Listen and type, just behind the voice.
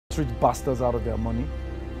street bastards out of their money.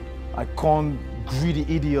 I con greedy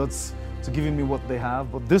idiots to giving me what they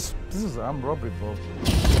have. But this is armed robbery, bro.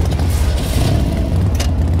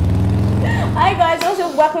 Hi guys,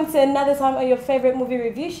 also welcome to another time on your favorite movie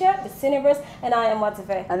review show, The Cineverse, and I am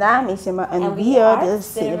Watife. And I'm Isima, and we are the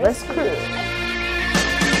Cineverse crew.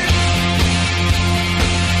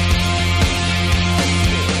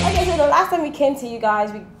 Okay, so the last time we came to you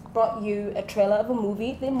guys, we brought you a trailer of a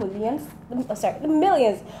movie, The Millions.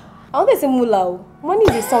 I want to say Mulao. Money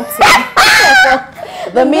is something.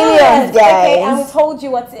 The Millions, guys. Okay, and we told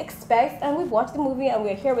you what to expect, and we've watched the movie, and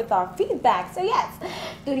we're here with our feedback. So yes,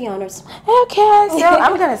 do the honors. Okay, so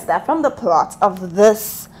I'm gonna start from the plot of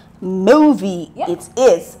this movie. Yep. It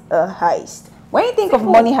is a heist. When you think of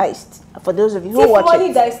money heist, for those of you who watch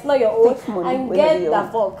money it, that is not your own, and get the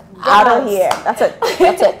fuck out of here. That's it.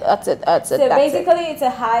 So basically, it's a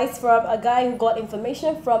heist from a guy who got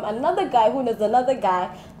information from another guy who knows another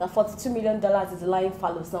guy that $42 million is lying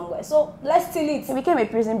fallow somewhere. So let's steal it. It became a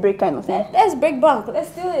prison break kind of thing. Let's break bank. Let's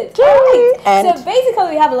steal it. Right. So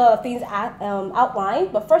basically, we have a lot of things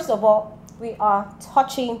outlined. But first of all, we are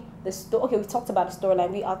touching the story. Okay, we talked about the storyline.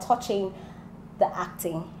 We are touching the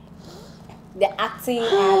acting. The acting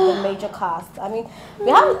and the major cast. I mean, we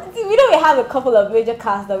have a couple of major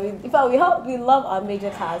casts that we love our major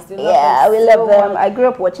cast. We love them. I grew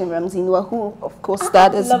up watching Ramsey Noah, who of course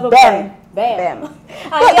starred as Bam. Yeah,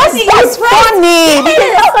 that's funny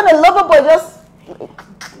because how can a lover boy just?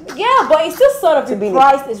 Yeah, but he still sort of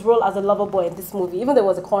reprised his role as a lover boy in this movie, even though it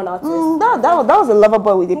was a corn artist. That was a lover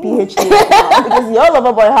boy with a PhD. Because your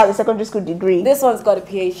lover boy has a secondary school degree. This one's got a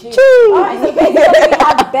PhD. Alright, so basically we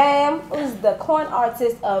have Bam, who's the corn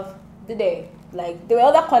artist of the day. Like, there were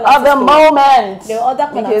other corn artists. Of the moment. There were other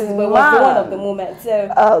corn artists, but it was the one of the moment.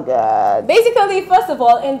 So, oh, God. Basically, first of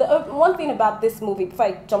all, one thing about this movie, before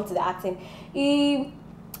I jump to the acting,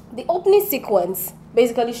 the opening sequence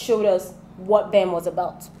basically showed us what Bam was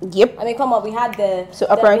about. Yep. I mean, come on, we had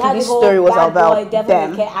apparently this story was about devil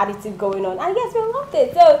may care attitude going on, and yes, we loved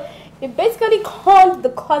it. So it basically conned the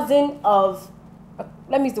cousin of,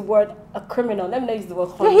 let me use the word, a criminal. Let me not use the word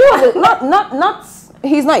con. Yeah, he was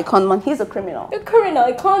he's not a con man, he's a criminal. A criminal.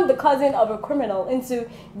 It conned the cousin of a criminal into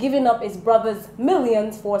giving up his brother's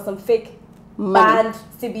millions for some fake banned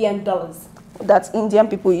CBN dollars. That's Indian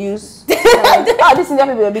people use. These Indian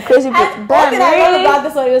people will be crazy. But one thing I love about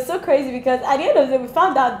this one, it was so crazy because at the end of the day, we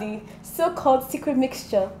found out the so-called secret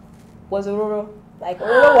mixture was Ororo. Like,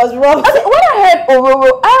 Ororo was wrong. When I heard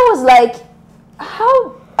Ororo, I was like,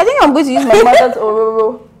 how? I think I'm going to use my mother's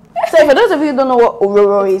Ororo. So for those of you who don't know what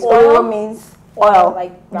Ororo is, Ororo means oil,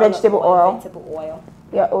 like vegetable oil. Vegetable oil.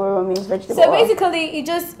 Yeah, Ororo means vegetable oil. So basically,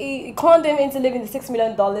 he conned him into leaving the $6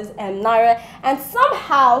 million and Naira, and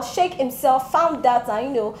somehow Sheikh himself found that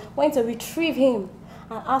and went to retrieve him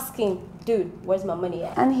and ask him, dude, where's my money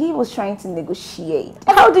at? And he was trying to negotiate.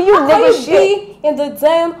 How do you negotiate? How can you be in the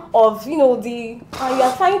den of and you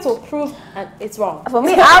are trying to prove and it's wrong? For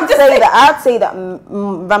me, I'd say that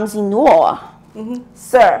Ramsey Noah,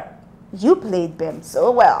 sir, you played Bam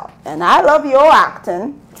so well, and I love your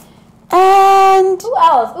acting. And who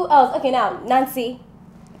else? Okay, now Nancy's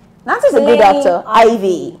a good actor.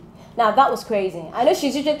 Ivy. Now that was crazy. I know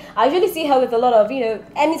I usually see her with a lot of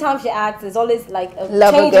anytime she acts, there's always like a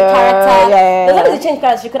change of character. There's always a change of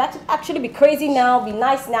character. She could actually be crazy now, be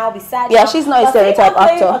nice now, be sad. Yeah, she's not a stereotype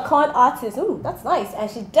actor. A con artist. Ooh, that's nice,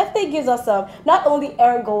 and she definitely gives us not only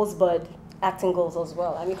air goals but acting goals as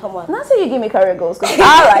well. I mean, come on. Not say you give me career goals because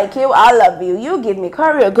I like you, I love you. You give me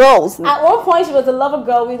career goals. At one point, she was a lover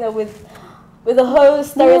girl, with the whole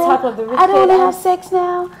stereotype of the rich. I don't want to have sex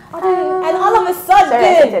now. And all of a sudden, sorry,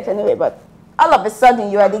 I anyway, but all of a sudden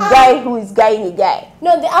you are the guy who is guying a guy.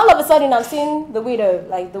 No, all of a sudden I'm seeing the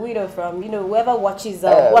widow from whoever watches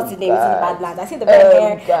what's his name, it's in the Badlands. I see the red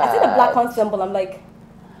hair. God. I see the black ensemble. I'm like,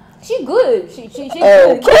 she good. She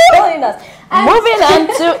good. Keep telling us. Moving on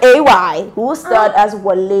to AY, who starred as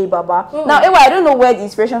Wale Baba. Now, AY, I don't know where the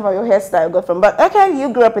inspiration for your hairstyle got from, but okay,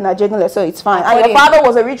 you grew up in Nigeria, so it's fine. And your father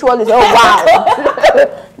was a ritualist. Oh,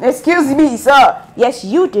 wow. Excuse me, sir. Yes,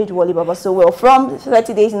 you did Wale Baba so well. From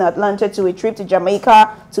 30 days in Atlanta to a trip to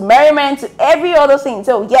Jamaica to merriment to every other thing.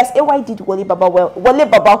 So, yes, AY did Wale Baba well. Wale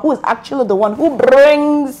Baba, who is actually the one who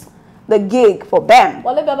brings the gig for Bam.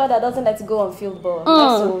 Wale Baba that doesn't like to go on field ball.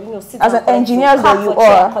 So, sit as an engineer that you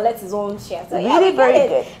are. Collect his own share. So, really very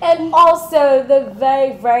good. And also the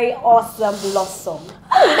very, very awesome Blossom.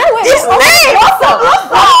 This name! Blossom!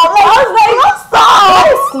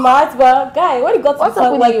 Very smart, but guy, when you got to the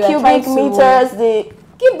point where you cubic meters,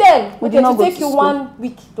 give them then We did not go take to you school. 1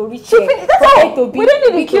 week to reach She here. fin- that's From all. A to B. We didn't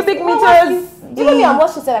need the B to cubic C. meters. Even me and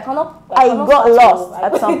what she said, I cannot got start lost to-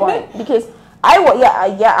 at some point because I know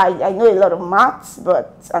a lot of maths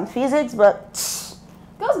and physics, but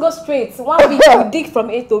Girls go straight. 1 week to dig from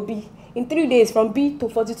A to B. In 3 days, from B to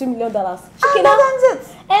 $42 million. and that's it.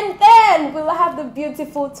 And then we will have the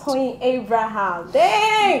beautiful Tony Abraham.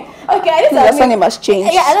 Dang. Okay, I just Her surname has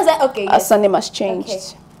changed. Yeah, I was like, okay. Her Yes. surname has changed.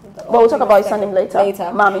 Okay. But we'll talk about his surname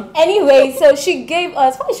later. Mommy. Anyway, so she gave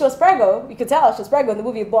us. Funny, she was preggo. You could tell she was preggo in the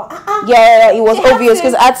movie, but Yeah, it was She had obvious to-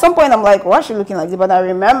 because at some point I'm like, why is she looking like this? But I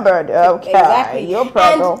remembered. Okay, exactly. you're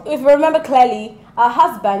proud. And if you remember clearly, her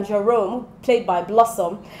husband Jerome, played by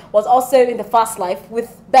Blossom, was also in the Fast Life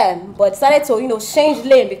with Ben, but decided to change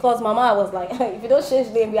lane because Mama was like, if you don't change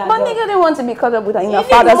lane, we are But done. nigga didn't want to be caught up with her in her He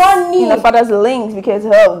needs money. father's links because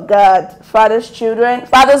oh god, father's children,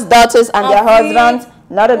 father's daughters and their Absolutely. husbands,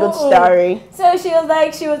 not a good story. So she was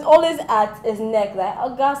like, she was always at his neck, like,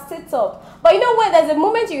 oh God, sit up. But you know what? There's a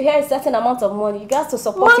moment you hear a certain amount of money, you got to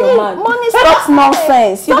support your man. Money stops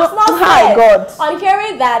nonsense. You Stops don't. nonsense. Hi God. On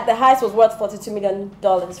hearing that the house was worth $42 million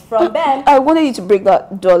from Ben, I wanted you to break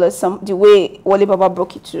that dollar the way Wale Baba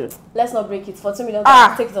broke it too. let's not break it. $42 million,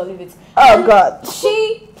 take it or leave it. Oh And God.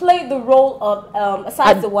 she played the role of,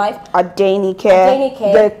 aside the wife,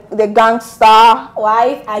 Adenike, the gangster.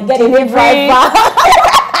 wife, and getaway Delivery. driver.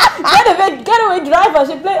 getaway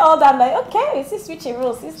driver. She played all that. I'm like, okay, she's switching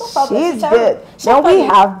rules. It's no problem. She's She's good. Then we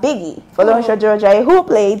have Biggie, Folorunsho Georgia, who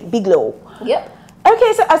played Big Low. Yep.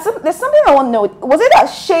 Okay, so there's something I want to know. Was it that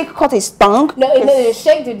Sheikh cut his tongue? No, the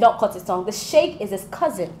Sheikh did not cut his tongue. The Sheikh is his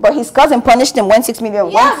cousin. But his cousin punished him when 6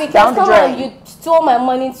 million Yeah, went because down the come on, drain. you stole my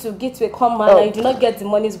money to get to a con man and you do not get the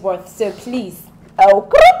money's worth. So please.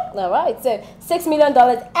 Okay. All right. So $6 million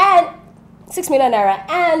and 6 million naira,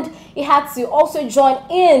 and he had to also join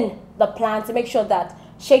in the plan to make sure that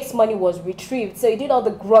Sheikh's money was retrieved. So he did all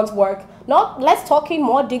the grunt work. Not less talking,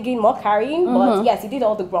 more digging, more carrying, but yes, he did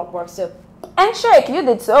all the grunt work. So. And Sheikh, you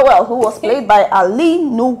did so well, who was played by Ali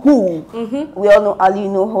Nuhu. We all know Ali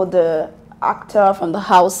Nuhu, the actor from the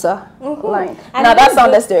Hausa line. And Now it that was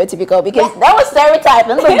sounded good. stereotypical because that was stereotype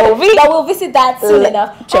in the movie. But we'll visit that soon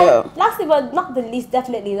enough. True. And lastly, but not the least,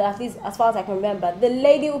 definitely, at least as far as I can remember, the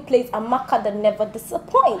lady who plays Amaka that never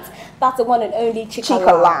disappoints. That's the one and only Chika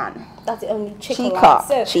Lann. That's the only Chika Chika. Lann.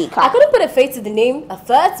 So Chika. I couldn't put a face to the name at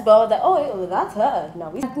first, but I was like, oh, that's her. No,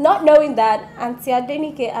 not knowing that Auntie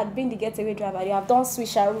Adenike had been the getaway driver, you have done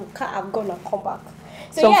switcheroo, can't have gone and come back.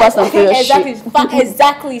 So Some yeah, Fast and Furious exactly, shit.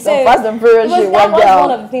 exactly. So Some Fast and Furious shit that went was down.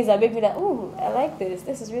 one of the things that made me like, oh, I like this.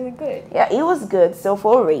 This is really good. Yeah, it was good. So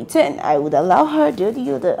for rating, I would allow her to do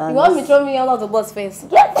the You want me to throw me all of the boss face?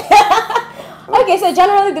 Yeah. Okay, so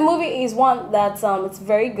generally the movie is one that it's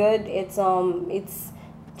very good. It's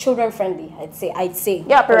children friendly. I'd say.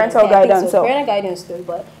 Yeah, parental I think guidance, so. Parental guidance too,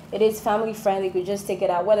 but it is family friendly. You could just take it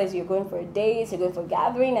out. Whether you're going for a date, you're going for a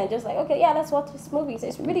gathering, and just like okay, yeah, let's watch this movie. So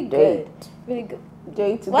it's really good. Really good.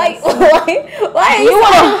 Date. Why? Why? You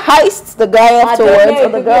want to heist the guy afterwards or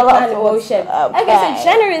the girl afterwards? Okay, so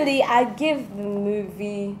generally I give the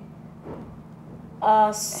movie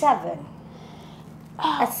a 7.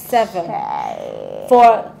 A 7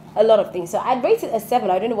 for a lot of things. So I'd rate it a 7.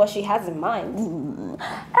 I don't know what she has in mind.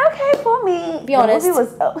 Okay, for me. Be honest. The movie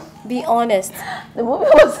was, Be honest. the movie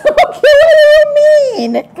was okay. What do you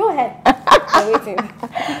mean? Go ahead. I'm waiting.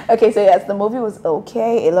 Okay, so yes, the movie was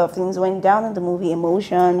okay. A lot of things went down in the movie.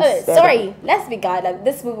 Emotions. Sorry, let's be guided.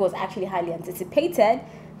 This movie was actually highly anticipated.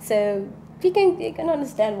 So you can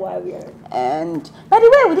understand why we are. And by the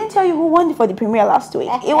way, we didn't tell you who won for the premiere last week.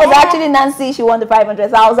 It was actually Nancy. She won the 500,000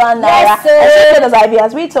 naira. Yes, sir. And she said as Ivy,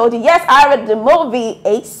 as we told you, yes, I read the movie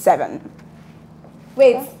 8-7.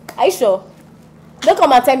 Wait, are you sure? Don't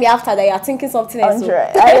come and tell me after that you're thinking something else. I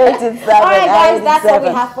rated 7. Alright guys, that's what we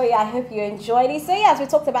 7. have for you. I hope you enjoyed it. So yes, we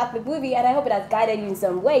talked about the movie and I hope it has guided you in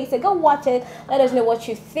some way. So go watch it. Let us know what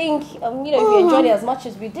you think. If you enjoyed it as much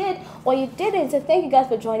as we did or you didn't. So thank you guys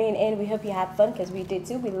for joining in. We hope you had fun because we did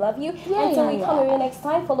too. We love you. Until we come here next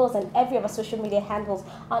time, follow us on every of our social media handles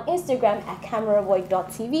on Instagram at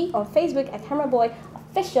cameraboy.tv, on Facebook at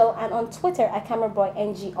cameraboyofficial, and on Twitter at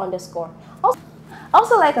cameraboyng_.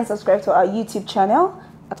 Also like and subscribe to our YouTube channel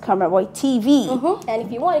at Cameraboy TV. And if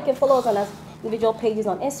you want, you can follow us on our individual pages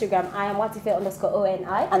on Instagram. I am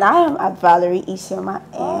Watife_ONI. And I am at Valerie Isioma,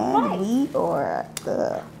 and Alright. we are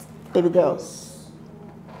the baby girls.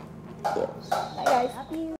 Yes. Bye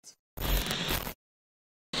guys.